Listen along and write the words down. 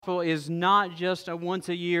Gospel is not just a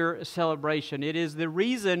once-a-year celebration. It is the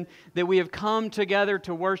reason that we have come together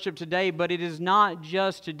to worship today, but it is not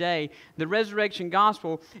just today. The resurrection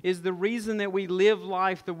gospel is the reason that we live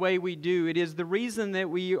life the way we do. It is the reason that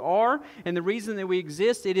we are and the reason that we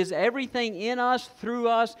exist. It is everything in us, through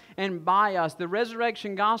us, and by us. The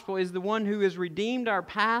resurrection gospel is the one who has redeemed our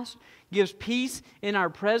past, gives peace in our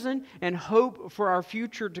present, and hope for our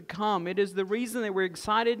future to come. It is the reason that we're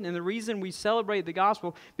excited and the reason we celebrate the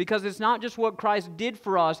gospel, because it's not just what Christ did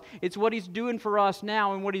for us, it's what He's doing for us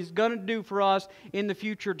now and what He's going to do for us in the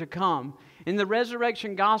future to come. And the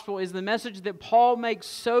resurrection gospel is the message that Paul makes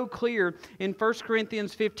so clear in 1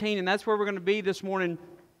 Corinthians 15, and that's where we're going to be this morning.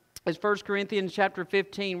 It's 1 Corinthians chapter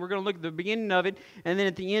 15. We're going to look at the beginning of it and then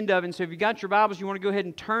at the end of it. And so if you got your Bibles, you want to go ahead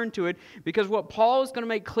and turn to it, because what Paul is going to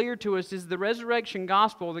make clear to us is the resurrection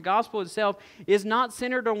gospel, the gospel itself, is not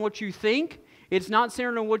centered on what you think. It's not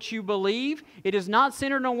centered on what you believe. It is not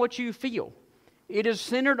centered on what you feel. It is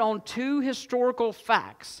centered on two historical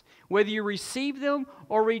facts. Whether you receive them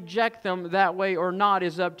or reject them that way or not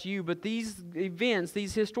is up to you. But these events,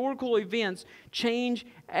 these historical events, change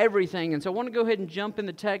everything. And so I want to go ahead and jump in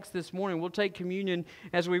the text this morning. We'll take communion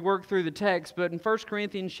as we work through the text. But in 1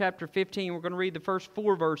 Corinthians chapter 15, we're going to read the first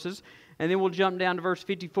 4 verses. And then we'll jump down to verse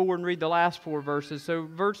 54 and read the last 4 verses. So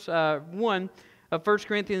verse 1 of 1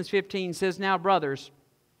 Corinthians 15 says, "Now, brothers,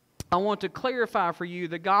 I want to clarify for you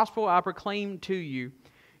the gospel I proclaimed to you.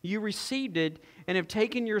 You received it and have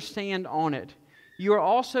taken your stand on it. You are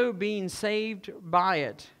also being saved by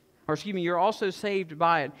it. You're also saved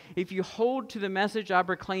by it, if you hold to the message I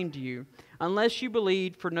proclaimed to you, unless you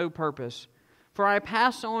believed for no purpose. For I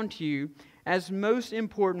pass on to you, as most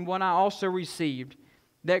important, what I also received,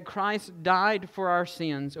 that Christ died for our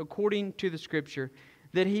sins, according to the Scripture,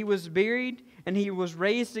 that He was buried and He was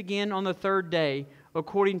raised again on the 3rd day,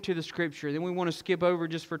 according to the Scripture." Then we want to skip over,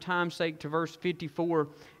 just for time's sake, to verse 54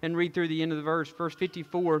 and read through the end of the verse. Verse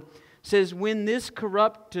 54 says, "When this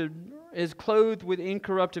corrupted is clothed with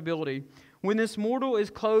incorruptibility, when this mortal is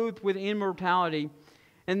clothed with immortality,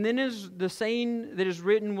 and then is the saying that is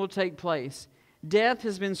written will take place. Death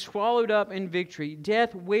has been swallowed up in victory.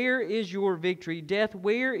 Death, where is your victory? Death,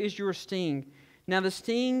 where is your sting? Now the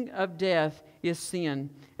sting of death is sin,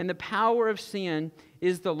 and the power of sin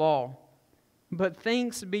is the law. But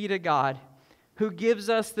thanks be to God, who gives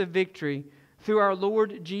us the victory through our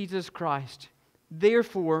Lord Jesus Christ.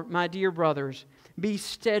 Therefore, my dear brothers, be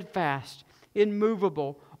steadfast,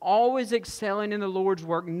 immovable, always excelling in the Lord's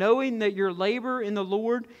work, knowing that your labor in the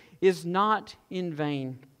Lord is not in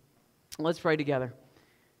vain." Let's pray together.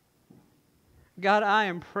 God, I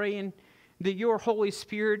am praying that your Holy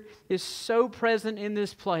Spirit is so present in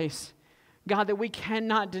this place, God, that we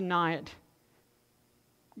cannot deny it.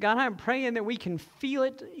 God, I'm praying that we can feel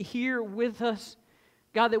it here with us.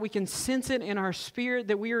 God, that we can sense it in our spirit,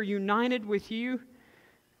 that we are united with you.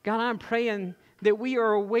 God, I'm praying that we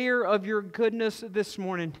are aware of your goodness this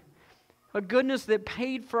morning. A goodness that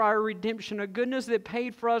paid for our redemption. A goodness that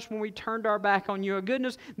paid for us when we turned our back on you. A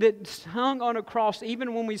goodness that hung on a cross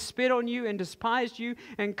even when we spit on you and despised you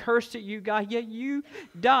and cursed at you, God. Yet you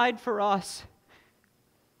died for us.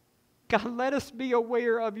 God, let us be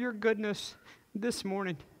aware of your goodness this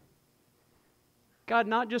morning. God,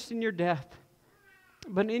 not just in your death,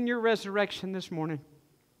 but in your resurrection this morning.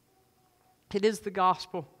 It is the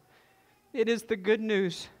gospel. It is the good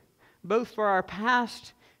news, both for our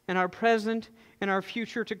past and our present and our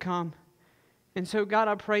future to come. And so, God,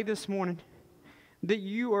 I pray this morning that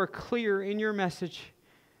you are clear in your message,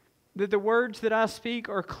 that the words that I speak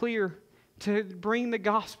are clear to bring the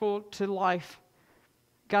gospel to life.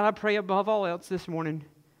 God, I pray above all else this morning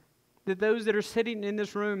that those that are sitting in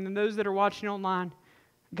this room and those that are watching online,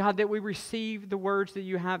 God, that we receive the words that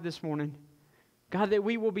you have this morning. God, that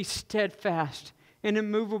we will be steadfast and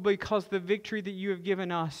immovable because of the victory that you have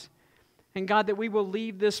given us. And God, that we will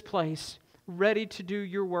leave this place ready to do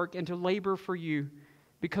your work and to labor for you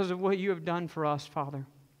because of what you have done for us, Father.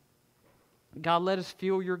 God, let us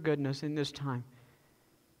feel your goodness in this time.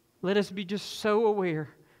 Let us be just so aware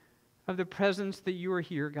of the presence that you are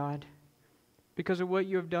here, God, because of what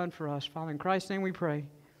you have done for us. Father, in Christ's name we pray.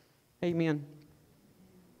 Amen.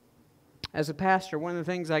 As a pastor, one of the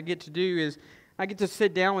things I get to do is I get to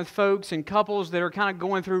sit down with folks and couples that are kind of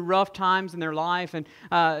going through rough times in their life, and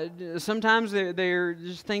sometimes they're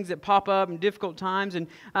just things that pop up in difficult times. And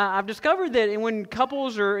I've discovered that when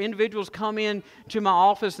couples or individuals come in to my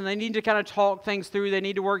office and they need to kind of talk things through, they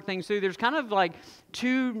need to work things through, there's kind of like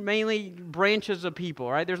two mainly branches of people,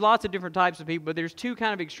 right? There's lots of different types of people, but there's two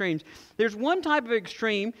kind of extremes. There's one type of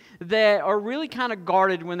extreme that are really kind of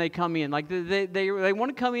guarded when they come in. Like they want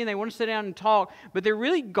to come in, they want to sit down and talk, but they're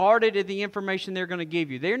really guarded at the information they're going to give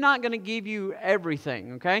you. They're not going to give you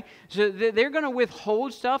everything, okay? So they're going to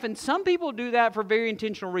withhold stuff, and some people do that for very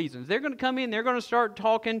intentional reasons. They're going to come in, they're going to start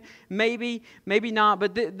talking, maybe not,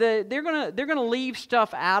 but they're going to leave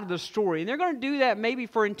stuff out of the story, and they're going to do that maybe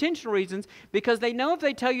for intentional reasons because they know if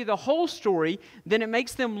they tell you the whole story, then it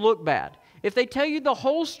makes them look bad. If they tell you the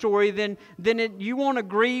whole story, then you won't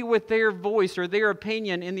agree with their voice or their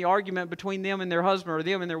opinion in the argument between them and their husband or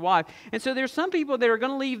them and their wife. And so there's some people that are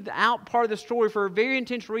going to leave out part of the story for a very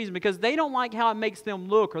intentional reason because they don't like how it makes them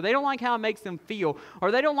look, or they don't like how it makes them feel, or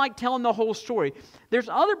they don't like telling the whole story. There's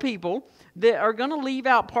other people that are going to leave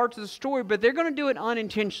out parts of the story, but they're going to do it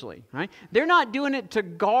unintentionally, right? They're not doing it to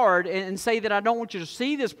guard and say that I don't want you to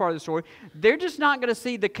see this part of the story. They're just not going to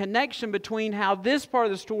see the connection between how this part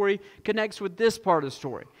of the story connects with this part of the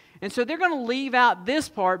story. And so they're going to leave out this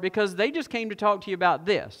part because they just came to talk to you about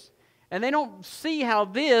this. And they don't see how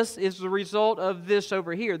this is the result of this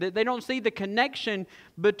over here. They don't see the connection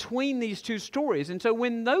between these two stories. And so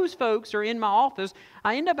when those folks are in my office,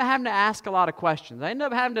 I end up having to ask a lot of questions. I end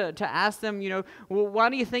up having to ask them, well, why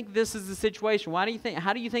do you think this is the situation?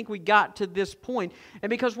 How do you think we got to this point? And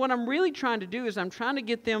because what I'm really trying to do is I'm trying to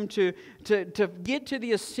get them to get to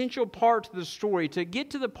the essential parts of the story, to get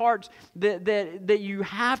to the parts that you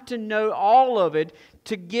have to know all of it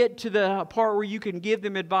to get to the part where you can give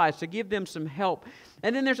them advice, to give them some help.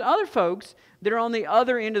 And then there's other folks that are on the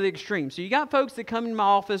other end of the extreme. So you got folks that come in my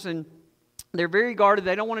office and they're very guarded.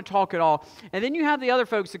 They don't want to talk at all. And then you have the other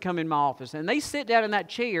folks that come in my office and they sit down in that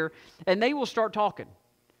chair and they will start talking.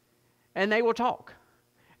 And they will talk.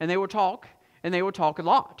 And they will talk. And they will talk a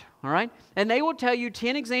lot, all right? And they will tell you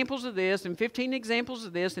 10 examples of this and 15 examples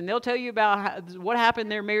of this, and they'll tell you about what happened in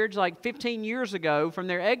their marriage like 15 years ago from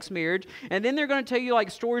their ex-marriage, and then they're going to tell you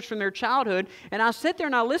like stories from their childhood. And I sit there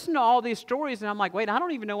and I listen to all these stories, and I'm like, wait, I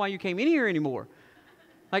don't even know why you came in here anymore.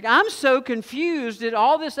 Like, I'm so confused at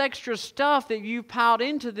all this extra stuff that you've piled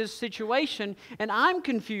into this situation, and I'm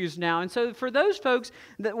confused now. And so for those folks,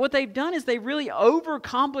 what they've done is they've really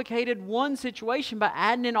overcomplicated one situation by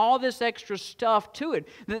adding in all this extra stuff to it.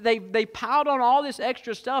 They piled on all this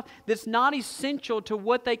extra stuff that's not essential to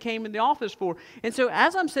what they came in the office for. And so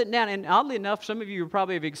as I'm sitting down, and oddly enough, some of you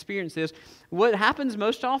probably have experienced this, what happens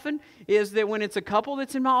most often is that when it's a couple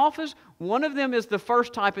that's in my office, one of them is the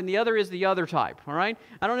first type and the other is the other type, all right?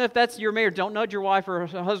 I don't know if that's your marriage. Don't nudge your wife or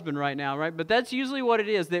husband right now, right? But that's usually what it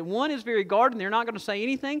is, that one is very guarded and they're not going to say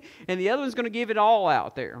anything, and the other one's going to give it all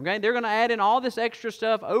out there, okay? They're going to add in all this extra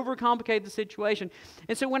stuff, overcomplicate the situation.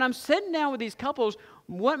 And so when I'm sitting down with these couples,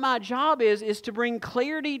 what my job is to bring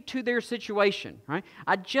clarity to their situation, right?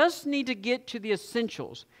 I just need to get to the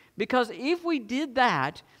essentials, because if we did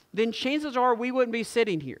that, then chances are we wouldn't be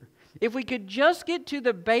sitting here. If we could just get to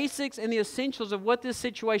the basics and the essentials of what this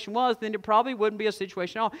situation was, then it probably wouldn't be a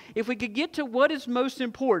situation at all. If we could get to what is most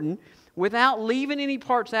important without leaving any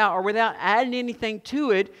parts out or without adding anything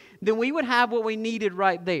to it, then we would have what we needed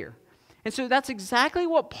right there. And so that's exactly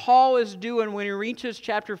what Paul is doing when he reaches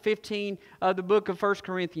chapter 15 of the book of 1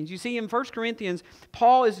 Corinthians. You see, in 1 Corinthians,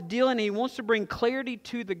 Paul is dealing, he wants to bring clarity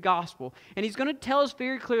to the gospel. And he's going to tell us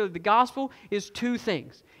very clearly the gospel is two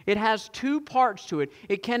things. It has two parts to it.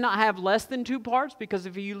 It cannot have less than two parts, because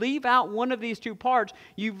if you leave out one of these two parts,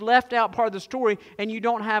 you've left out part of the story and you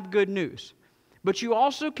don't have good news. But you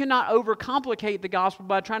also cannot overcomplicate the gospel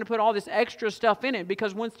by trying to put all this extra stuff in it,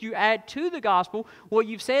 because once you add to the gospel, what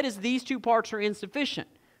you've said is these two parts are insufficient.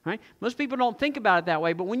 Right? Most people don't think about it that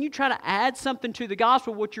way, but when you try to add something to the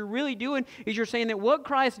gospel, what you're really doing is you're saying that what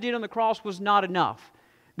Christ did on the cross was not enough,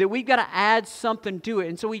 that we've got to add something to it.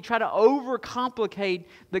 And so we try to overcomplicate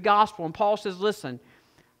the gospel. And Paul says, listen,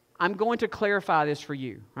 I'm going to clarify this for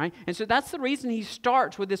you. Right? And so that's the reason he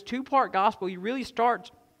starts with this two-part gospel. He really starts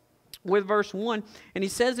with verse 1, and he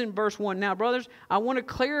says in verse 1, now, brothers, I want to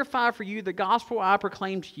clarify for you the gospel I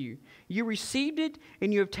proclaimed to you. You received it,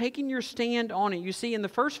 and you have taken your stand on it. You see, in the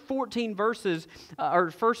first 14 verses, or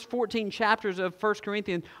first 14 chapters of 1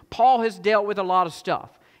 Corinthians, Paul has dealt with a lot of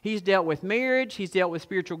stuff. He's dealt with marriage, he's dealt with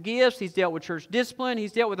spiritual gifts, he's dealt with church discipline,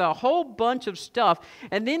 he's dealt with a whole bunch of stuff.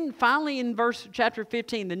 And then finally in chapter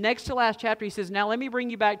 15, the next to last chapter, he says, now let me bring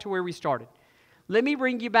you back to where we started. let me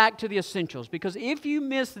bring you back to the essentials. Because if you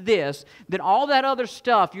miss this, then all that other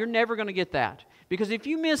stuff, you're never going to get that. Because if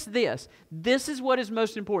you miss this, this is what is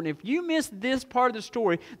most important. If you miss this part of the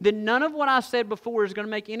story, then none of what I said before is going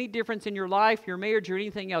to make any difference in your life, your marriage, or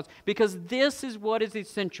anything else. Because this is what is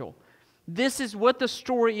essential. This is what the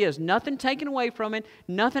story is. Nothing taken away from it,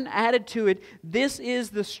 nothing added to it. This is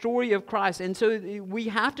the story of Christ. And so we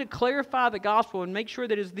have to clarify the gospel and make sure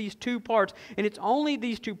that it's these two parts. And it's only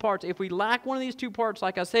these two parts. If we lack one of these two parts,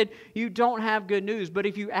 like I said, you don't have good news. But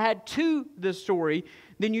if you add to the story,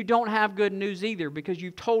 then you don't have good news either, because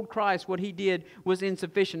you've told Christ what He did was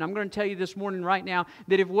insufficient. I'm going to tell you this morning right now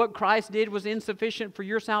that if what Christ did was insufficient for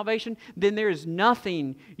your salvation, then there is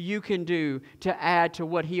nothing you can do to add to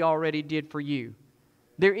what He already did for you.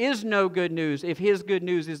 There is no good news if His good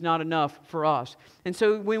news is not enough for us. And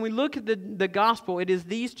so when we look at the gospel, it is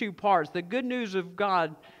these two parts. The good news of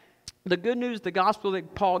God, the good news, the gospel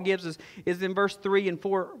that Paul gives us is in verse 3 and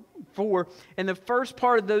 4. And the first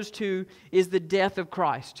part of those two is the death of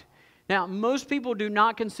Christ. Now, most people do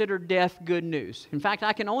not consider death good news. In fact,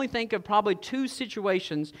 I can only think of probably two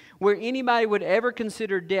situations where anybody would ever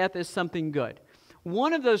consider death as something good.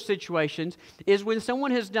 One of those situations is when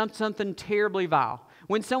someone has done something terribly vile.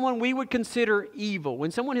 When someone we would consider evil,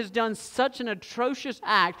 when someone has done such an atrocious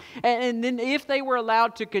act, and then if they were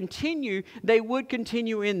allowed to continue, they would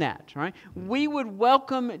continue in that, right? We would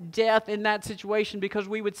welcome death in that situation because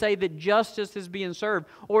we would say that justice is being served,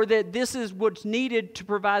 or that this is what's needed to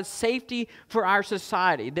provide safety for our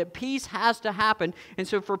society, that peace has to happen. And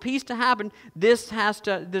so for peace to happen, this has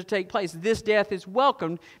to take place. This death is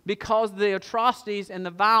welcomed because the atrocities and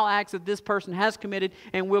the vile acts that this person has committed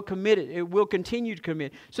and will commit it will continue to commit.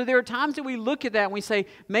 So there are times that we look at that and we say,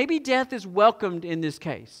 maybe death is welcomed in this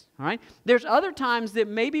case. All right? There's other times that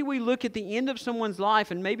maybe we look at the end of someone's life,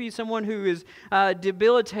 and maybe someone who is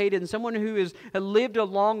debilitated and someone who has lived a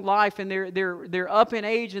long life, and they're up in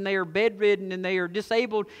age and they are bedridden and they are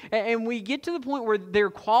disabled, and we get to the point where their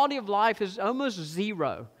quality of life is almost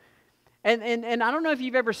zero. And I don't know if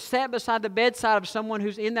you've ever sat beside the bedside of someone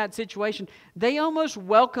who's in that situation. They almost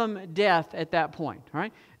welcome death at that point,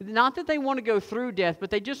 right? Not that they want to go through death,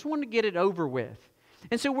 but they just want to get it over with.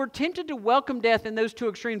 And so we're tempted to welcome death in those two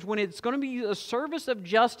extremes, when it's going to be a service of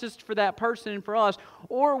justice for that person and for us,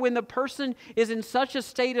 or when the person is in such a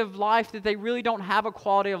state of life that they really don't have a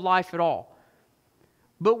quality of life at all.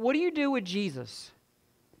 But what do you do with Jesus?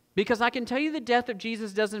 Because I can tell you the death of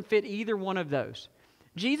Jesus doesn't fit either one of those.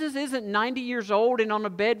 Jesus isn't 90 years old and on a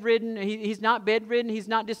bedridden. He's not bedridden. He's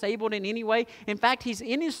not disabled in any way. In fact, He's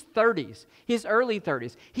in His 30s, His early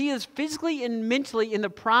 30s. He is physically and mentally in the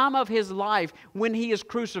prime of His life when He is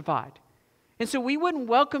crucified. And so we wouldn't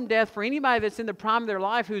welcome death for anybody that's in the prime of their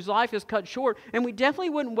life, whose life is cut short. And we definitely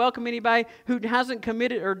wouldn't welcome anybody who hasn't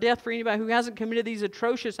committed, or death for anybody who hasn't committed these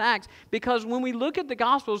atrocious acts. Because when we look at the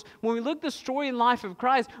Gospels, when we look at the story and life of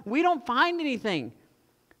Christ, we don't find anything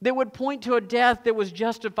that would point to a death that was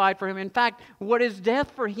justified for Him. In fact, what is death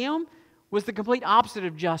for Him was the complete opposite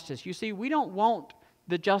of justice. You see, we don't want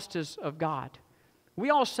the justice of God. We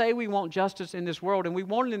all say we want justice in this world, and we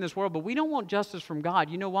want it in this world, but we don't want justice from God.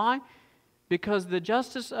 You know why? Because the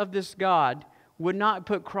justice of this God would not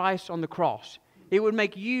put Christ on the cross. It would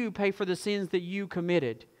make you pay for the sins that you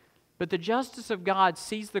committed. But the justice of God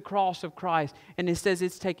sees the cross of Christ, and it says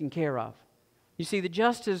it's taken care of. You see, the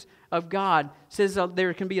justice of God says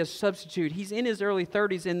there can be a substitute. He's in His early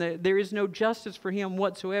 30s, and there is no justice for Him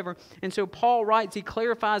whatsoever. And so Paul writes, he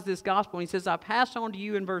clarifies this gospel, and he says, I pass on to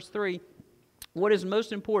you in verse 3 what is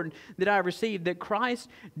most important that I received, that Christ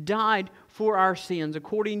died for our sins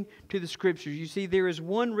according to the Scriptures. You see, there is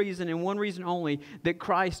one reason and one reason only that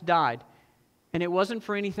Christ died. And it wasn't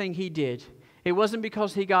for anything He did. It wasn't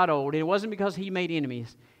because He got old. It wasn't because He made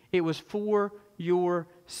enemies. It was for your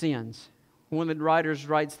sins. One of the writers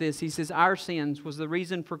writes this. He says, our sins was the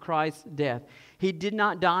reason for Christ's death. He did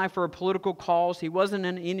not die for a political cause. He wasn't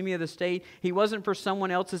an enemy of the state. He wasn't for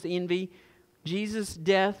someone else's envy. Jesus'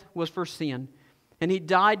 death was for sin. And He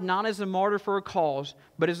died not as a martyr for a cause,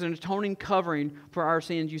 but as an atoning covering for our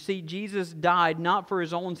sins. You see, Jesus died not for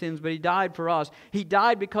His own sins, but He died for us. He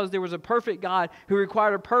died because there was a perfect God who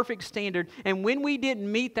required a perfect standard. And when we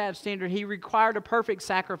didn't meet that standard, He required a perfect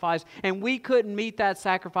sacrifice. And we couldn't meet that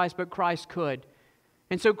sacrifice, but Christ could.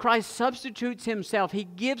 And so Christ substitutes himself. He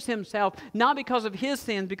gives himself, not because of his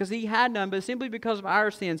sins, because he had none, but simply because of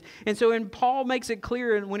our sins. And so Paul makes it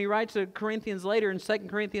clear when he writes to Corinthians later in 2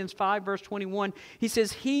 Corinthians 5, verse 21, he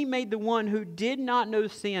says, he made the one who did not know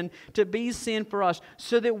sin to be sin for us,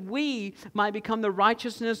 so that we might become the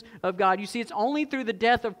righteousness of God. You see, it's only through the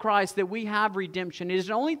death of Christ that we have redemption. It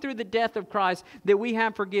is only through the death of Christ that we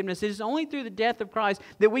have forgiveness. It is only through the death of Christ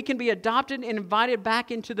that we can be adopted and invited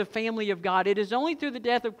back into the family of God. It is only through the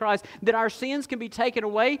death of Christ that our sins can be taken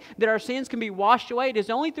away, that our sins can be washed away. It is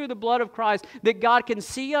only through the blood of Christ that God can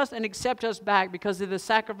see us and accept us back because the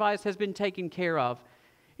sacrifice has been taken care of.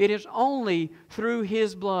 It is only through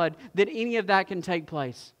His blood that any of that can take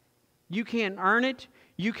place. You can't earn it.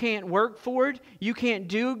 You can't work for it. You can't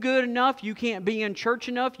do good enough. You can't be in church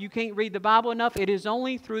enough. You can't read the Bible enough. It is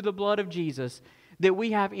only through the blood of Jesus that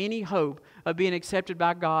we have any hope of being accepted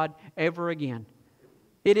by God ever again.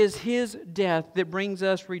 It is His death that brings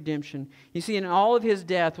us redemption. You see, in all of His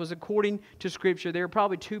death was according to Scripture. There are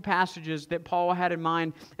probably two passages that Paul had in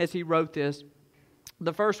mind as he wrote this.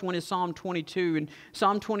 The first one is Psalm 22, and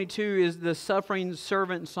Psalm 22 is the suffering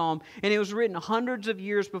servant psalm, and it was written hundreds of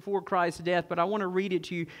years before Christ's death, but I want to read it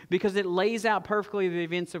to you because it lays out perfectly the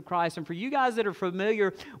events of Christ. And for you guys that are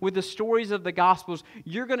familiar with the stories of the Gospels,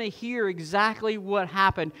 you're going to hear exactly what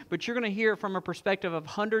happened, but you're going to hear it from a perspective of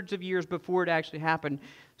hundreds of years before it actually happened.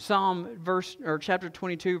 Chapter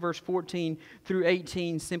 22, verse 14 through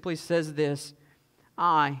 18 simply says this,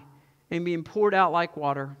 I am being poured out like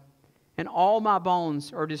water, and all my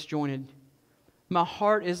bones are disjointed. My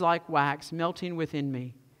heart is like wax melting within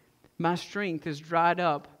me. My strength is dried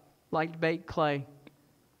up like baked clay.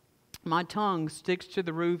 My tongue sticks to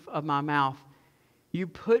the roof of my mouth. You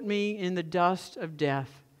put me in the dust of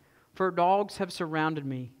death, for dogs have surrounded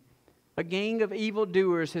me. A gang of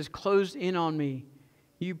evildoers has closed in on me.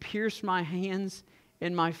 You pierced my hands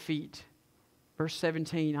and my feet. Verse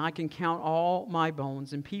 17, I can count all my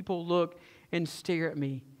bones, and people look and stare at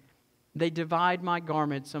me. They divide my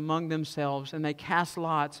garments among themselves, and they cast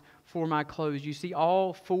lots for my clothes. You see,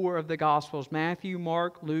 all four of the Gospels, Matthew,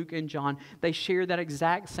 Mark, Luke, and John, they share that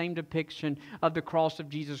exact same depiction of the cross of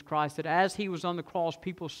Jesus Christ. That as He was on the cross,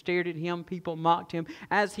 people stared at Him, people mocked Him.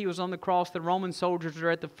 As He was on the cross, the Roman soldiers are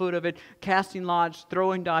at the foot of it, casting lots,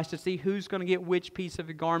 throwing dice to see who's going to get which piece of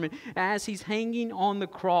the garment. As He's hanging on the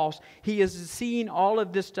cross, He is seeing all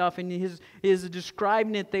of this stuff, and He is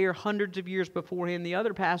describing it there hundreds of years before Him. The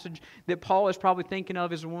other passage that Paul is probably thinking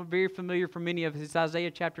of is one very familiar for many of us. It's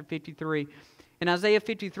Isaiah chapter 53. And Isaiah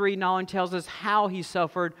 53 not only tells us how He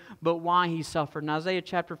suffered, but why He suffered. And Isaiah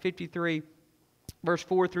chapter 53, verse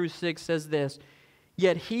 4 through 6 says this,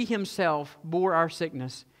 Yet He Himself bore our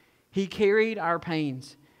sickness. He carried our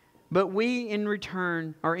pains. But we in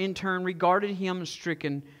turn regarded Him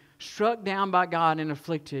stricken, struck down by God and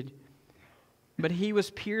afflicted. But He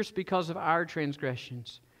was pierced because of our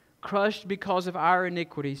transgressions, crushed because of our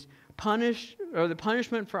iniquities. The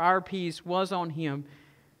punishment for our peace was on Him,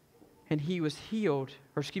 and He was healed,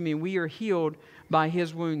 we are healed by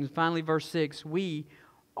His wounds. Finally, verse 6, we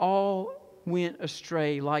all went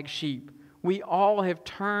astray like sheep. We all have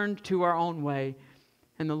turned to our own way,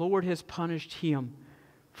 and the Lord has punished Him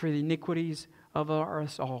for the iniquities of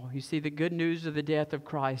us all. You see, the good news of the death of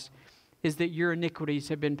Christ is that your iniquities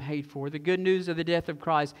have been paid for. The good news of the death of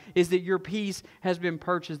Christ is that your peace has been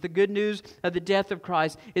purchased. The good news of the death of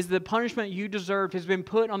Christ is the punishment you deserved has been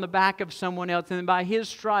put on the back of someone else, and by His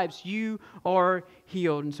stripes you are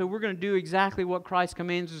healed. And so we're going to do exactly what Christ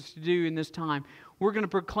commands us to do in this time. We're going to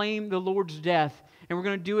proclaim the Lord's death, and we're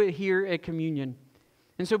going to do it here at communion.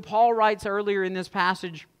 And so Paul writes earlier in this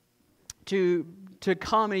passage to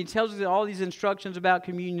come, and he tells us all these instructions about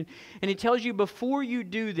communion, and he tells you before you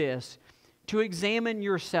do this, to examine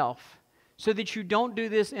yourself so that you don't do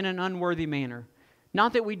this in an unworthy manner.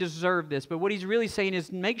 Not that we deserve this, but what he's really saying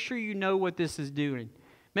is make sure you know what this is doing.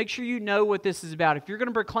 Make sure you know what this is about. If you're going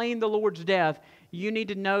to proclaim the Lord's death, you need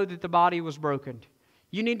to know that the body was broken.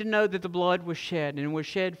 You need to know that the blood was shed, and it was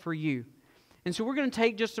shed for you. And so we're going to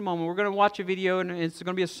take just a moment. We're going to watch a video, and it's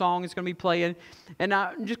going to be a song. It's going to be playing. And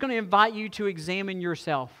I'm just going to invite you to examine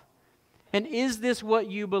yourself. And is this what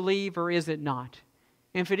you believe, or is it not?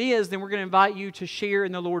 And if it is, then we're going to invite you to share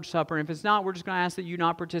in the Lord's Supper. And if it's not, we're just going to ask that you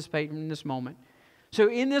not participate in this moment. So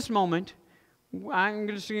in this moment, I'm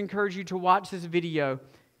going to encourage you to watch this video.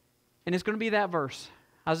 And it's going to be that verse,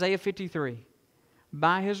 Isaiah 53.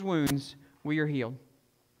 By His wounds we are healed.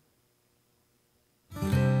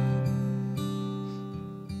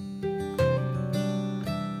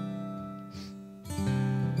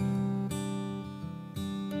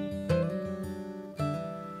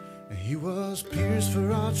 He was pierced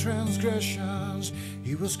for our transgressions,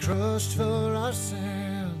 He was crushed for our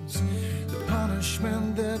sins. The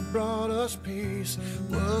punishment that brought us peace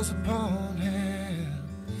was upon Him,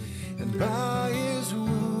 and by His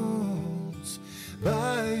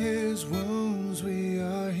wounds we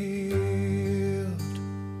are healed.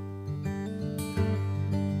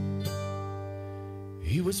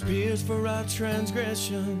 He was pierced for our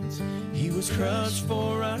transgressions, He was crushed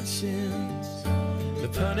for our sins. The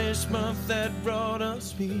punishment that brought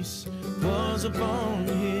us peace was upon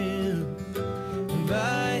Him, and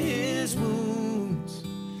by His wounds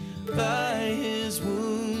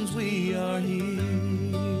we are healed.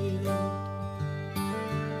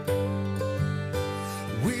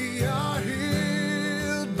 We are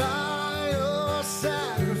healed by Your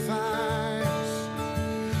sacrifice,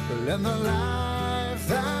 and the life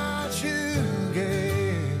that You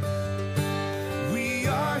gave. We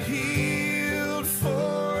are healed,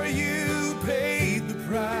 for You paid the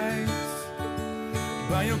price.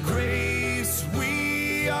 By Your grace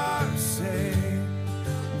we are saved.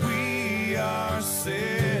 We are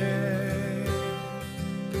saved.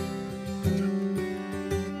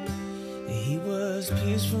 He was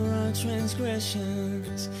pierced for our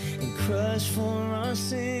transgressions and crushed for our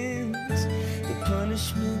sins. The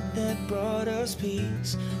punishment that brought us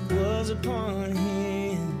peace was upon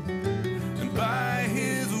Him, and by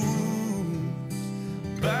His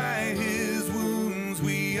wounds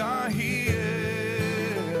we are healed.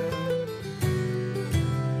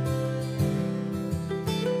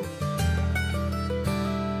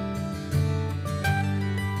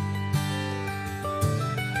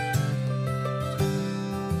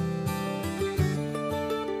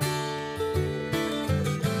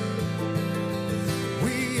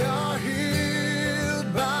 We are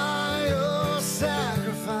healed by Your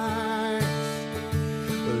sacrifice,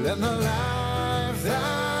 and the life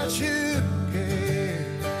that You gave.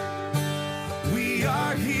 We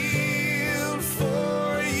are healed,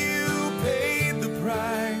 for You paid the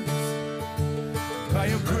price. By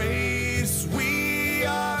Your grace we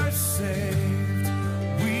are saved.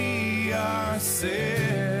 We are saved.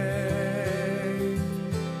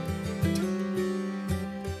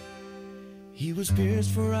 He was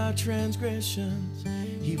pierced for our transgressions,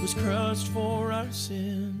 He was crushed for our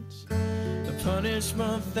sins. The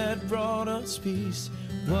punishment that brought us peace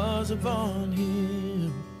was upon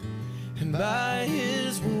Him, and by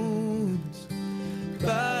His wounds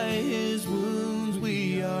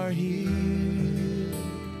we are healed.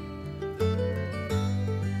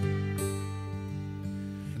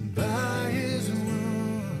 And by His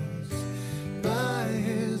wounds.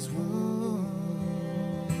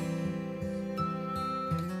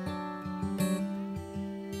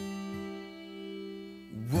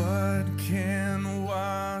 What can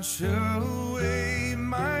wash away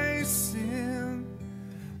my sin?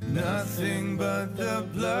 Nothing but the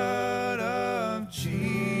blood of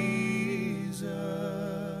Jesus.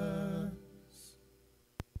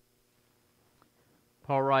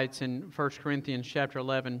 Paul writes in 1 Corinthians chapter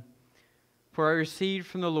 11, "For I received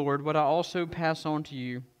from the Lord what I also pass on to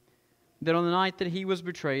you, that on the night that He was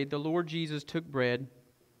betrayed, the Lord Jesus took bread.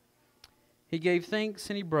 He gave thanks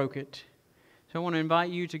and He broke it." So I want to invite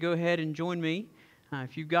you to go ahead and join me.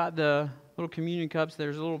 If you've got the little communion cups,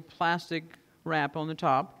 there's a little plastic wrap on the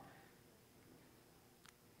top.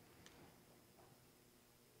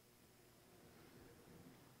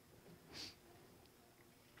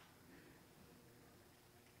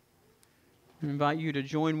 I invite you to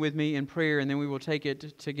join with me in prayer, and then we will take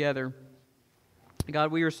it together. God,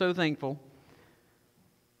 we are so thankful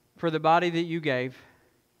for the body that You gave.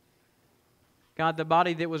 God, the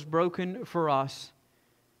body that was broken for us.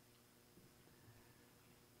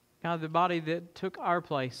 God, the body that took our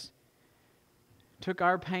place, took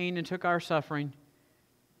our pain and took our suffering.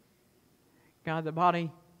 God, the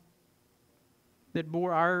body that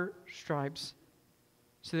bore our stripes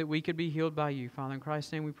so that we could be healed by You. Father, in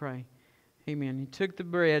Christ's name we pray. Amen. He took the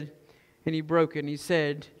bread and He broke it, and He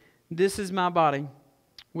said, "This is my body,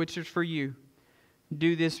 which is for you.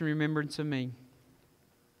 Do this in remembrance of me."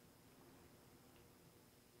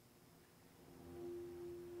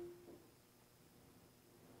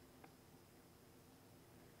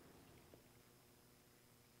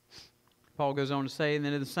 Paul goes on to say, and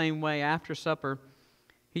then in the same way, after supper,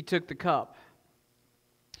 He took the cup.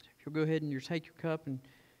 So if you'll go ahead and take your cup and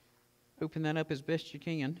open that up as best you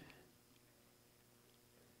can.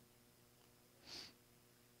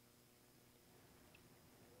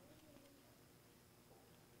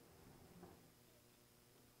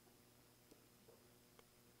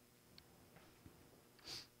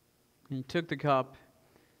 And He took the cup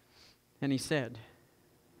and He said,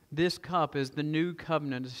 This cup is the new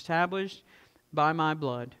covenant established by my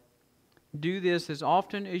blood. Do this as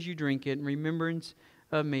often as you drink it in remembrance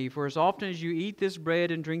of me. For as often as you eat this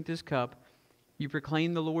bread and drink this cup, you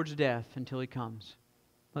proclaim the Lord's death until He comes.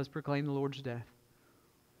 Let's proclaim the Lord's death.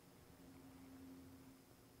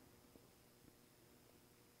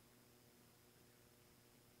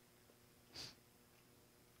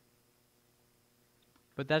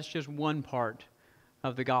 But that's just one part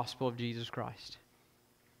of the gospel of Jesus Christ.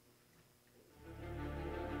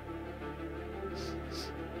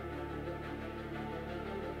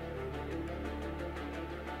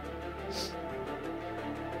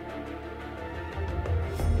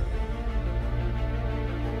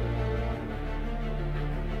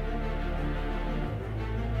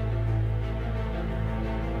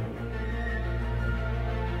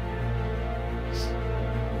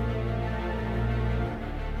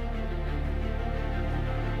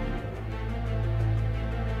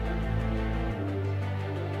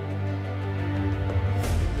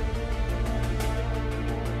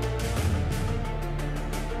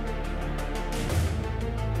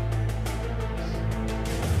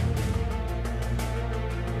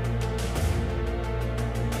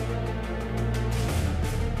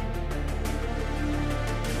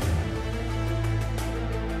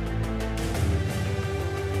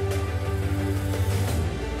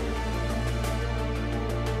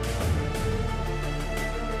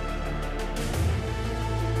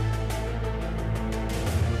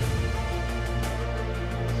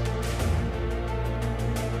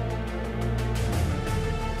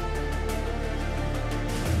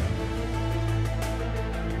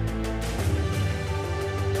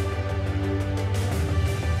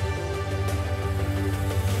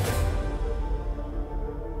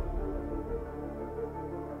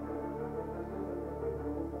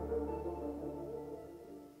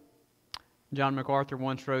 John MacArthur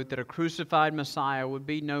once wrote that a crucified Messiah would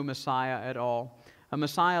be no Messiah at all. A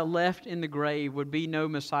Messiah left in the grave would be no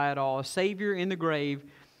Messiah at all. A Savior in the grave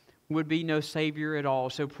would be no Savior at all.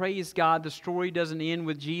 So praise God, the story doesn't end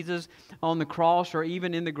with Jesus on the cross or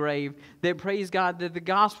even in the grave. That praise God that the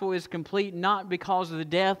gospel is complete not because of the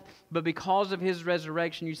death, but because of His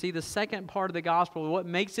resurrection. You see, the second part of the gospel, what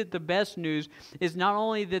makes it the best news, is not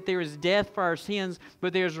only that there is death for our sins,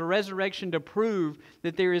 but there's a resurrection to prove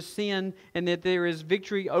that there is sin and that there is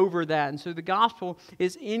victory over that. And so the gospel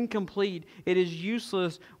is incomplete. It is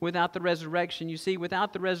useless without the resurrection. You see,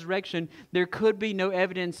 without the resurrection, there could be no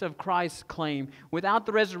evidence of Christ's claim. Without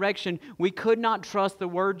the resurrection, we could not trust the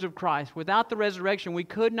words of Christ. Without the resurrection, we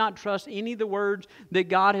could not trust any of the words that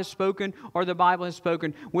God has spoken or the Bible has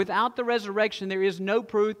spoken. Without the resurrection, there is no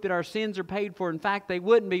proof that our sins are paid for. In fact, they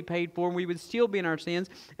wouldn't be paid for, and we would still be in our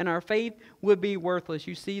sins, and our faith would be worthless.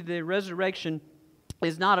 You see, the resurrection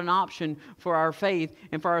is not an option for our faith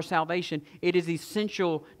and for our salvation. It is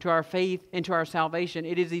essential to our faith and to our salvation.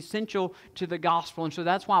 It is essential to the gospel. And so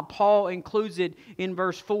that's why Paul includes it in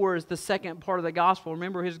verse 4 as the second part of the gospel.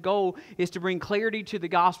 Remember, his goal is to bring clarity to the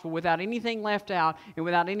gospel without anything left out and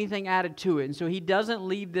without anything added to it. And so he doesn't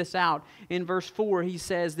leave this out. In verse 4, he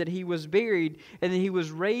says that He was buried and that He was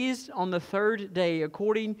raised on the third day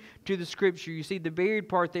according to the Scripture. You see, the buried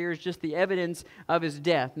part there is just the evidence of His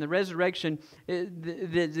death. And the resurrection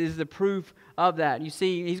is the proof of that. You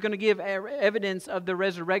see, he's going to give evidence of the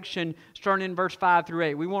resurrection starting in verse 5 through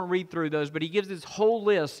 8. We won't read through those, but he gives this whole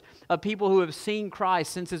list of people who have seen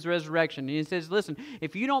Christ since His resurrection. And he says, listen,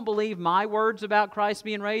 if you don't believe my words about Christ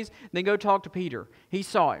being raised, then go talk to Peter. He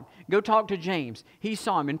saw Him. Go talk to James. He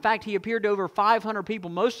saw Him. In fact, He appeared to over 500 people.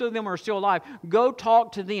 Most of them are still alive. Go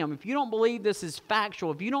talk to them. If you don't believe this is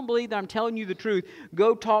factual, if you don't believe that I'm telling you the truth,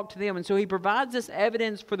 go talk to them. And so he provides this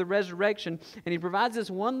evidence for the resurrection, and he provides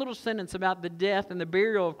this one little sentence about the death and the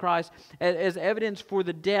burial of Christ as evidence for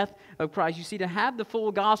the death of Christ. You see, to have the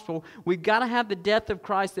full gospel, we've got to have the death of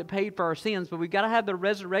Christ that paid for our sins, but we've got to have the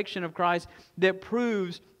resurrection of Christ that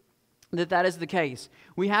proves that is the case.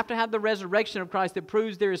 We have to have the resurrection of Christ that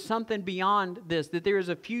proves there is something beyond this, that there is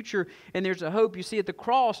a future and there's a hope. You see, at the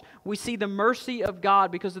cross, we see the mercy of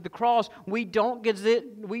God, because at the cross, we don't get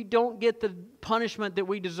the punishment that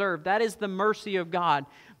we deserve. That is the mercy of God.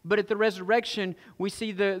 But at the resurrection, we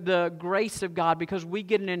see the grace of God, because we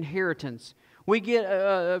get an inheritance. We get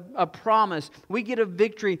a promise. We get a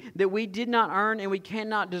victory that we did not earn and we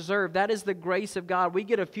cannot deserve. That is the grace of God. We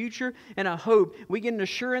get a future and a hope. We get an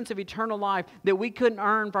assurance of eternal life that we couldn't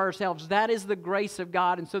earn for ourselves. That is the grace of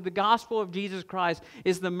God. And so the gospel of Jesus Christ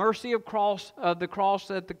is the mercy of Christ at the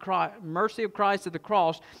cross,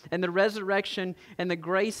 and the resurrection and the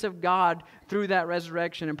grace of God through that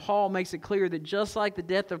resurrection. And Paul makes it clear that just like the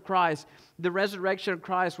death of Christ, the resurrection of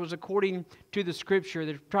Christ was according to the Scripture.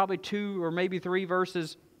 There's probably 2 or maybe 3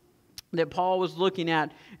 verses that Paul was looking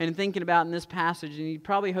at and thinking about in this passage. And he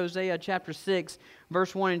probably Hosea chapter 6,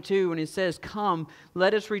 verse 1 and 2, and it says, "Come,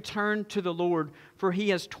 let us return to the Lord, for He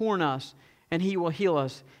has torn us, and He will heal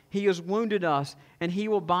us. He has wounded us, and He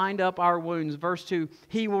will bind up our wounds." Verse 2,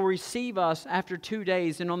 "He will receive us after 2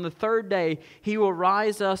 days, and on the 3rd day He will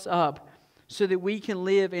rise us up, so that we can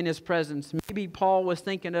live in His presence." Maybe Paul was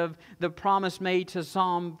thinking of the promise made to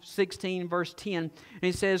Psalm 16, verse 10. And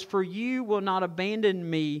he says, "For you will not abandon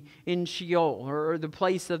me in Sheol," or the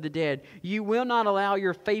place of the dead. "You will not allow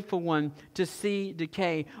your faithful one to see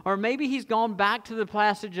decay." Or maybe he's gone back to the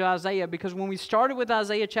passage of Isaiah, because when we started with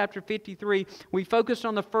Isaiah chapter 53, we focused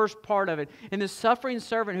on the first part of it, and the suffering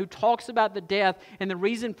servant who talks about the death and the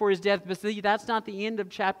reason for his death. But see, that's not the end of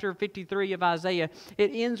chapter 53 of Isaiah.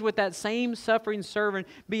 It ends with that same suffering servant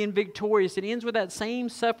being victorious. It ends with that same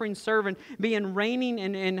suffering servant being reigning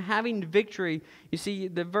and having victory. You see,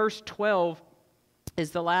 the verse 12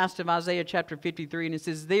 is the last of Isaiah chapter 53, and it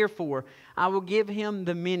says, "Therefore I will give him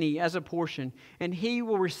the many as a portion, and he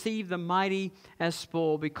will receive the mighty as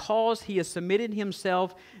spoil, because he has submitted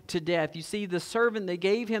himself to death." You see, the servant that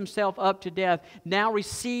gave himself up to death now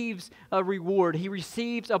receives a reward. He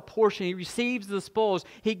receives a portion. He receives the spoils.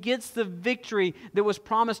 He gets the victory that was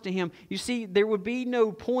promised to him. You see, there would be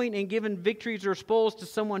no point in giving victories or spoils to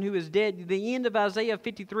someone who is dead. The end of Isaiah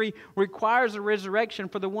 53 requires a resurrection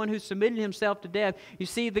for the one who submitted himself to death. You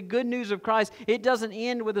see, the good news of Christ, it doesn't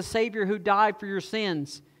end with a Savior who died for your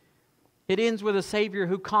sins. It ends with a Savior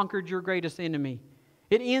who conquered your greatest enemy.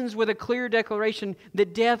 It ends with a clear declaration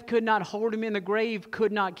that death could not hold him and the grave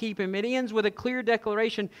could not keep him. It ends with a clear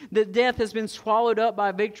declaration that death has been swallowed up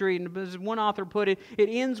by victory. And as one author put it, it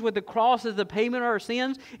ends with the cross as the payment of our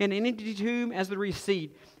sins and an empty tomb as the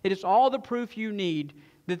receipt. It is all the proof you need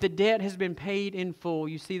that the debt has been paid in full.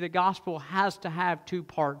 You see, the gospel has to have 2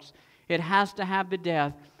 parts. It has to have the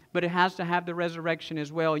death, but it has to have the resurrection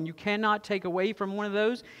as well. And you cannot take away from one of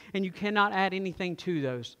those, and you cannot add anything to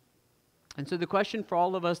those. And so the question for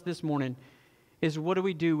all of us this morning is, what do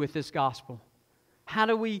we do with this gospel? How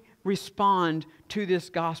do we respond to this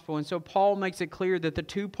gospel? And so Paul makes it clear that the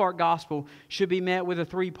 2-part gospel should be met with a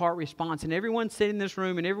 3-part response. And everyone sitting in this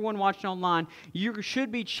room and everyone watching online, you should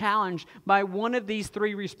be challenged by one of these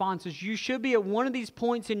 3 responses. You should be at one of these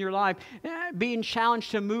points in your life being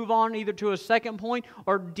challenged to move on either to a second point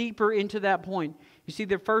or deeper into that point. You see,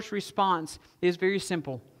 the first response is very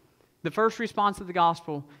simple. The first response of the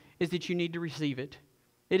gospel is that you need to receive it.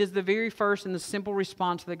 It is the very first and the simple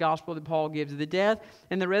response to the gospel that Paul gives. The death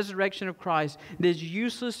and the resurrection of Christ that is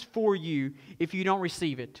useless for you if you don't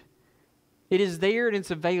receive it. It is there and it's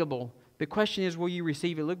available. The question is, will you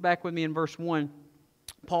receive it? Look back with me in verse 1.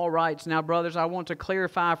 Paul writes, "Now, brothers, I want to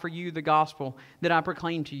clarify for you the gospel that I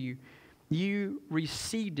proclaimed to you. You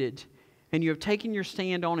received it, and you have taken your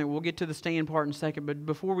stand on it." We'll get to the stand part in a second, but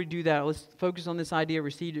before we do that, let's focus on this idea of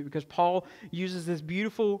received it, because Paul uses this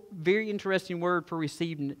beautiful, very interesting word for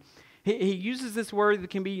receiving it. He uses this word that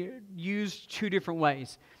can be used 2 different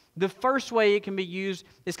ways. The first way it can be used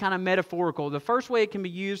is kind of metaphorical. The first way it can be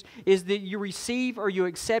used is that you receive or you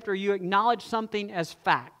accept or you acknowledge something as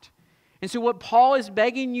fact. And so what Paul is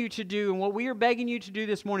begging you to do, and what we are begging you to do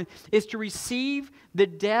this morning, is to receive the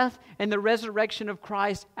death and the resurrection of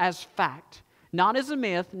Christ as fact. Not as a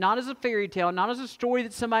myth, not as a fairy tale, not as a story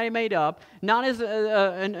that somebody made up, not as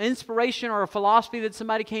an inspiration or a philosophy that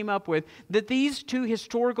somebody came up with. That these 2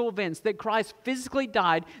 historical events, that Christ physically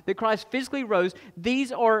died, that Christ physically rose,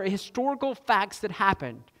 these are historical facts that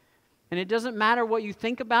happened. And it doesn't matter what you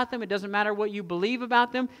think about them. It doesn't matter what you believe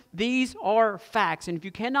about them. These are facts. And if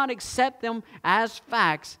you cannot accept them as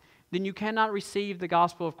facts, then you cannot receive the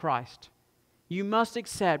gospel of Christ. You must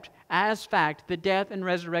accept as fact the death and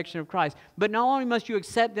resurrection of Christ. But not only must you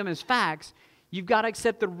accept them as facts, you've got to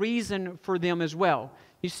accept the reason for them as well.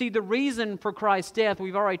 You see, the reason for Christ's death,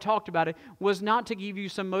 we've already talked about it, was not to give you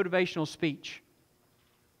some motivational speech.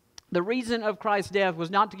 The reason of Christ's death was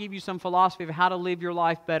not to give you some philosophy of how to live your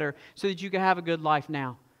life better so that you can have a good life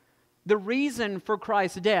now. The reason for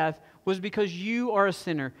Christ's death was because you are a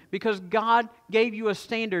sinner, because God gave you a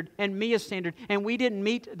standard and me a standard, and we didn't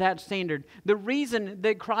meet that standard. The reason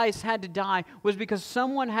that Christ had to die was because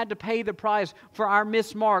someone had to pay the price for our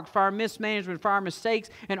mismark, for our mismanagement, for our mistakes,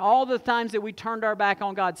 and all the times that we turned our back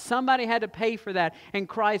on God. Somebody had to pay for that, and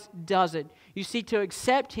Christ does it. You see, to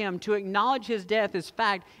accept Him, to acknowledge His death as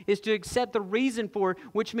fact, is to accept the reason for it,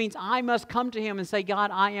 which means I must come to Him and say, God,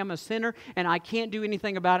 I am a sinner, and I can't do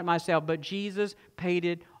anything about it myself, but Jesus paid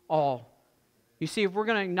it all. You see, if we're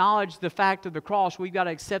going to acknowledge the fact of the cross, we've got to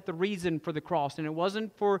accept the reason for the cross. And it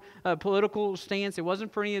wasn't for a political stance. It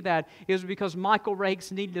wasn't for any of that. It was because Michael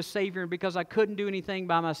Rakes needed a Savior and because I couldn't do anything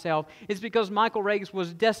by myself. It's because Michael Rakes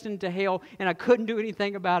was destined to hell and I couldn't do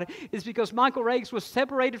anything about it. It's because Michael Rakes was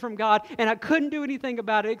separated from God and I couldn't do anything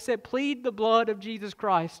about it except plead the blood of Jesus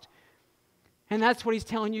Christ. And that's what He's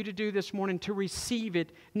telling you to do this morning, to receive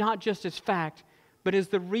it, not just as fact, but as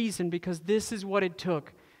the reason, because this is what it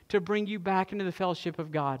took to bring you back into the fellowship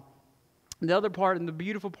of God. The other part, and the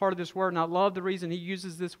beautiful part of this word, and I love the reason he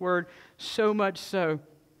uses this word so much so,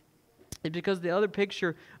 is because the other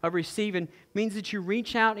picture of receiving means that you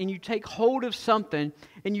reach out and you take hold of something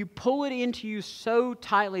and you pull it into you so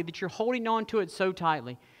tightly that you're holding on to it so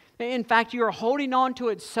tightly. In fact, you are holding on to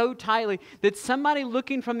it so tightly that somebody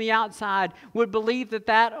looking from the outside would believe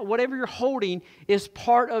that whatever you're holding is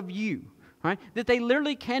part of you. Right? That they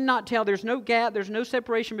literally cannot tell. There's no gap. There's no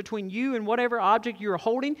separation between you and whatever object you're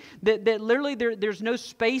holding. That literally there's no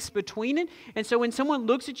space between it. And so when someone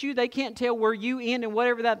looks at you, they can't tell where you end and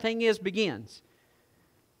whatever that thing is begins.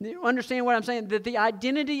 You understand what I'm saying? That the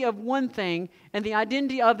identity of one thing and the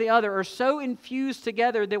identity of the other are so infused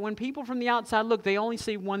together that when people from the outside look, they only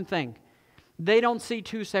see one thing. They don't see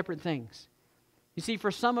two separate things. You see, for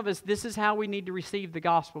some of us, this is how we need to receive the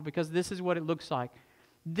gospel, because this is what it looks like.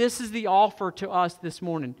 This is the offer to us this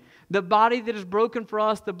morning. The body that is broken for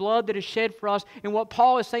us, the blood that is shed for us. And what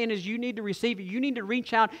Paul is saying is you need to receive it. You need to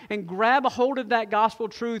reach out and grab a hold of that gospel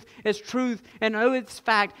truth as truth and know it's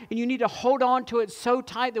fact. And you need to hold on to it so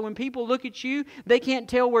tight that when people look at you, they can't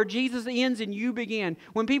tell where Jesus ends and you begin.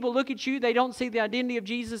 When people look at you, they don't see the identity of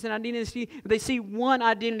Jesus and identity. They see one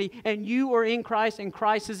identity, and you are in Christ and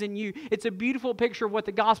Christ is in you. It's a beautiful picture of what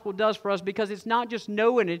the gospel does for us, because it's not just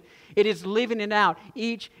knowing it, it is living it out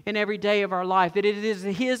each and every day of our life. That it is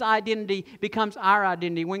His identity becomes our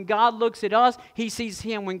identity. When God looks at us, He sees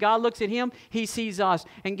Him. When God looks at Him, He sees us.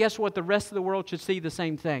 And guess what? The rest of the world should see the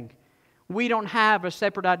same thing. We don't have a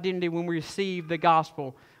separate identity when we receive the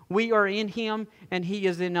gospel. We are in Him and He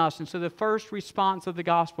is in us. And so the first response of the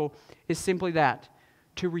gospel is simply that,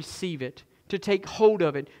 to receive it, to take hold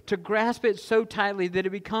of it, to grasp it so tightly that it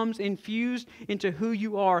becomes infused into who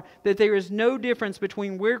you are, that there is no difference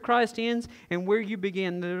between where Christ ends and where you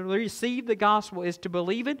begin. To receive the gospel is to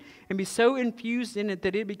believe it and be so infused in it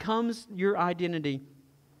that it becomes your identity.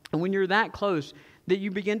 And when you're that close, that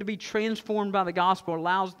you begin to be transformed by the gospel,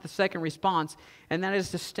 allows the second response, and that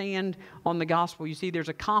is to stand on the gospel. You see, there's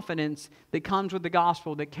a confidence that comes with the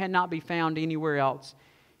gospel that cannot be found anywhere else.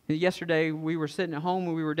 Yesterday, we were sitting at home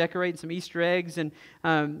and we were decorating some Easter eggs, and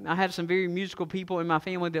I had some very musical people in my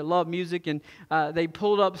family that love music, and they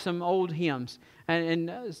pulled up some old hymns. I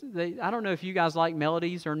don't know if you guys like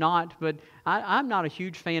melodies or not, but I'm not a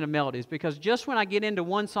huge fan of melodies, because just when I get into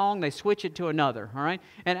one song, they switch it to another, all right?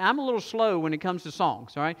 And I'm a little slow when it comes to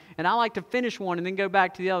songs, all right? And I like to finish one and then go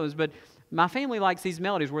back to the others, but my family likes these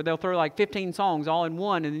melodies where they'll throw like 15 songs all in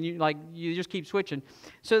one, and then you just keep switching.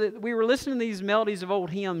 So that we were listening to these melodies of old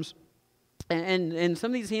hymns, and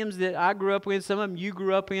some of these hymns that I grew up with, some of them you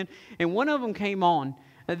grew up in, and one of them came on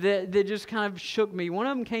that just kind of shook me. One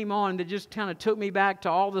of them came on that just kind of took me back to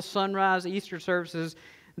all the sunrise Easter services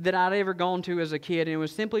that I'd ever gone to as a kid, and it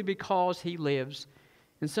was simply Because He Lives.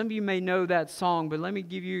 And some of you may know that song, but let me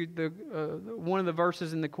give you one of the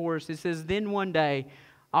verses in the chorus. It says, "Then one day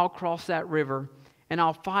I'll cross that river, and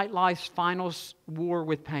I'll fight life's final war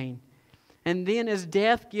with pain. And then as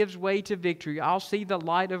death gives way to victory, I'll see the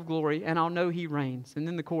light of glory, and I'll know He reigns." And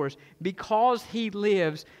then the chorus, "Because He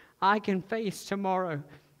lives, I can face tomorrow.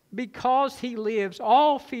 Because He lives,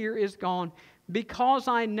 all fear is gone. Because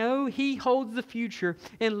I know He holds the future,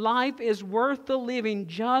 and life is worth the living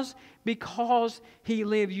just because He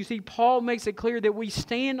lives." You see, Paul makes it clear that we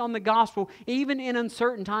stand on the gospel even in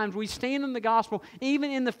uncertain times. We stand on the gospel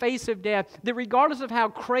even in the face of death. That regardless of how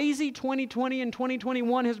crazy 2020 and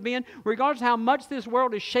 2021 has been, regardless of how much this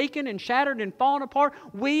world is shaken and shattered and fallen apart,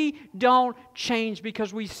 we don't change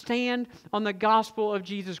because we stand on the gospel of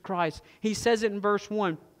Jesus Christ. He says it in verse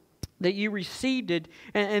 1. That you received it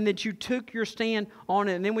and that you took your stand on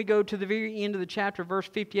it. And then we go to the very end of the chapter, verse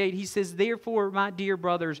 58. He says, "Therefore, my dear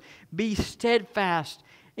brothers, be steadfast,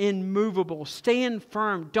 immovable, stand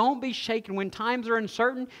firm. Don't be shaken. When times are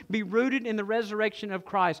uncertain, be rooted in the resurrection of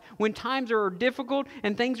Christ. When times are difficult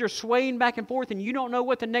and things are swaying back and forth and you don't know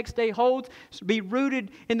what the next day holds, be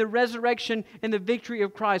rooted in the resurrection and the victory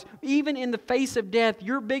of Christ. Even in the face of death,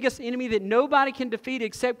 your biggest enemy that nobody can defeat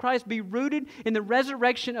except Christ, be rooted in the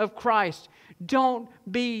resurrection of Christ. Don't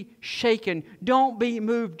be shaken. Don't be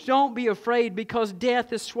moved. Don't be afraid, because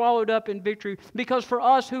death is swallowed up in victory. Because for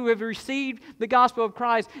us who have received the gospel of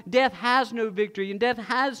Christ, death has no victory and death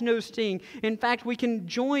has no sting. In fact, we can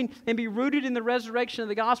join and be rooted in the resurrection of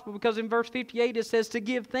the gospel, because in verse 58 it says to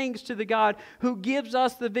give thanks to the God who gives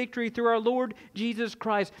us the victory through our Lord Jesus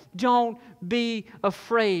Christ. Don't be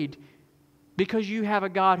afraid, because you have a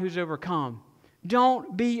God who's overcome.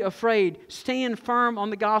 Don't be afraid. Stand firm on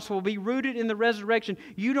the gospel. Be rooted in the resurrection.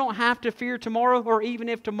 You don't have to fear tomorrow, or even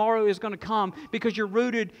if tomorrow is going to come, because you're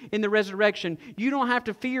rooted in the resurrection. You don't have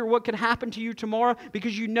to fear what could happen to you tomorrow,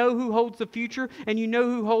 because you know who holds the future and you know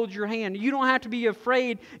who holds your hand. You don't have to be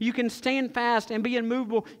afraid. You can stand fast and be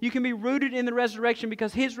immovable. You can be rooted in the resurrection,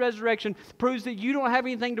 because His resurrection proves that you don't have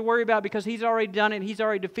anything to worry about, because He's already done it. He's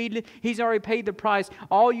already defeated it. He's already paid the price.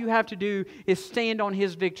 All you have to do is stand on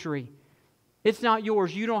His victory. It's not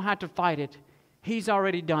yours. You don't have to fight it. He's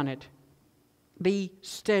already done it. Be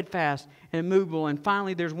steadfast and immovable. And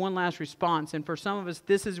finally, there's one last response. And for some of us,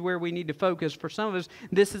 this is where we need to focus. For some of us,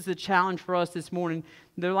 this is the challenge for us this morning.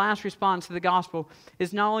 The last response to the gospel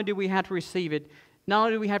is not only do we have to receive it, not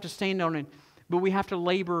only do we have to stand on it, but we have to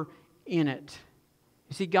labor in it.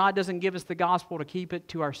 You see, God doesn't give us the gospel to keep it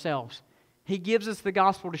to ourselves. He gives us the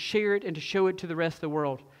gospel to share it and to show it to the rest of the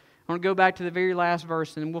world. I want to go back to the very last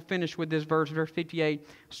verse, and we'll finish with this verse, verse 58,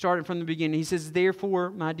 starting from the beginning. He says,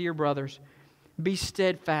 "Therefore, my dear brothers, be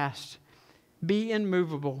steadfast, be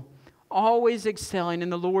immovable, always excelling in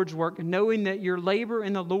the Lord's work, knowing that your labor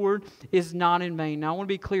in the Lord is not in vain." Now, I want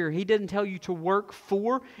to be clear. He didn't tell you to work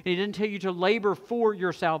for, and He didn't tell you to labor for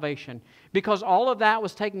your salvation, because all of that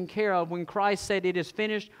was taken care of when Christ said it is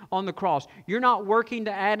finished on the cross. You're not working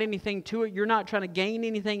to add anything to it. You're not trying to gain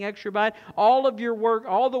anything extra by it. All of your work,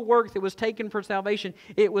 all the work that was taken for salvation,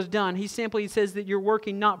 it was done. He simply says that you're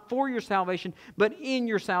working not for your salvation, but in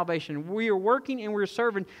your salvation. We are working and we're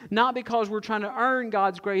serving, not because we're trying to earn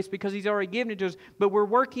God's grace, because He's already given it to us, but we're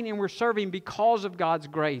working and we're serving because of God's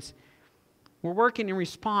grace. We're working in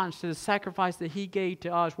response to the sacrifice that He gave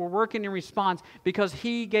to us. We're working in response because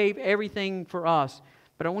He gave everything for us.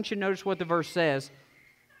 But I want you to notice what the verse says.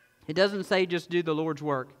 It doesn't say just do the Lord's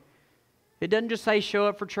work. It doesn't just say show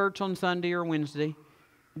up for church on Sunday or Wednesday.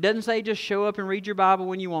 It doesn't say just show up and read your Bible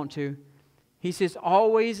when you want to. He says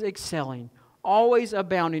always excelling, always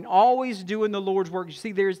abounding, always doing the Lord's work. You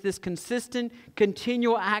see, there's this consistent,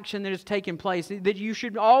 continual action that is taking place, that you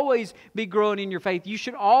should always be growing in your faith. You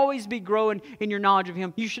should always be growing in your knowledge of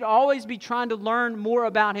Him. You should always be trying to learn more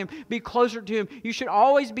about Him, be closer to Him. You should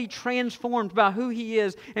always be transformed by who He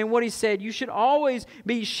is and what He said. You should always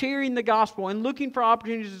be sharing the gospel and looking for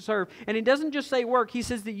opportunities to serve. And it doesn't just say work. He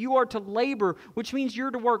says that you are to labor, which means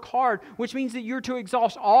you're to work hard, which means that you're to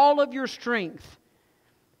exhaust all of your strength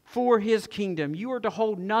for His kingdom. You are to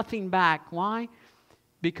hold nothing back. Why?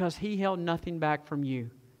 Because He held nothing back from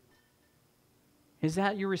you. Is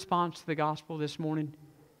that your response to the gospel this morning?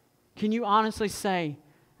 Can you honestly say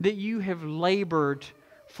that you have labored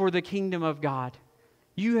for the kingdom of God?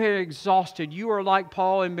 You have exhausted. You are like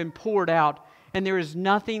Paul and been poured out, and there is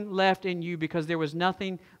nothing left in you because there was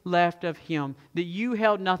nothing left of Him. That you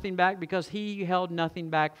held nothing back because He held nothing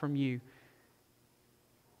back from you.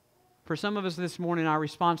 For some of us this morning, our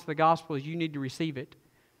response to the gospel is you need to receive it.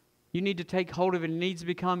 You need to take hold of it. It needs to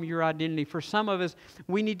become your identity. For some of us,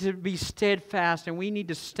 we need to be steadfast and we need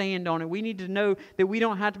to stand on it. We need to know that we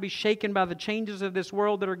don't have to be shaken by the changes of this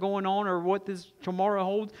world that are going on or what this tomorrow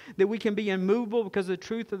holds, that we can be immovable because of the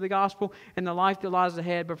truth of the gospel and the life that lies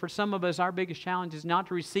ahead. But for some of us, our biggest challenge is not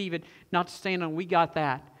to receive it, not to stand on it. We got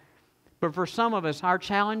that. But for some of us, our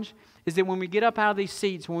challenge is that when we get up out of these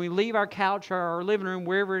seats, when we leave our couch or our living room,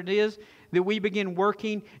 wherever it is, that we begin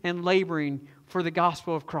working and laboring for the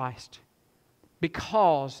gospel of Christ.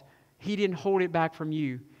 Because He didn't hold it back from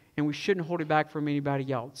you, and we shouldn't hold it back from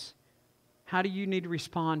anybody else. How do you need to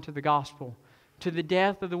respond to the gospel? To the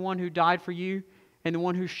death of the one who died for you and the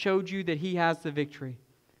one who showed you that He has the victory.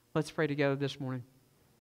 Let's pray together this morning.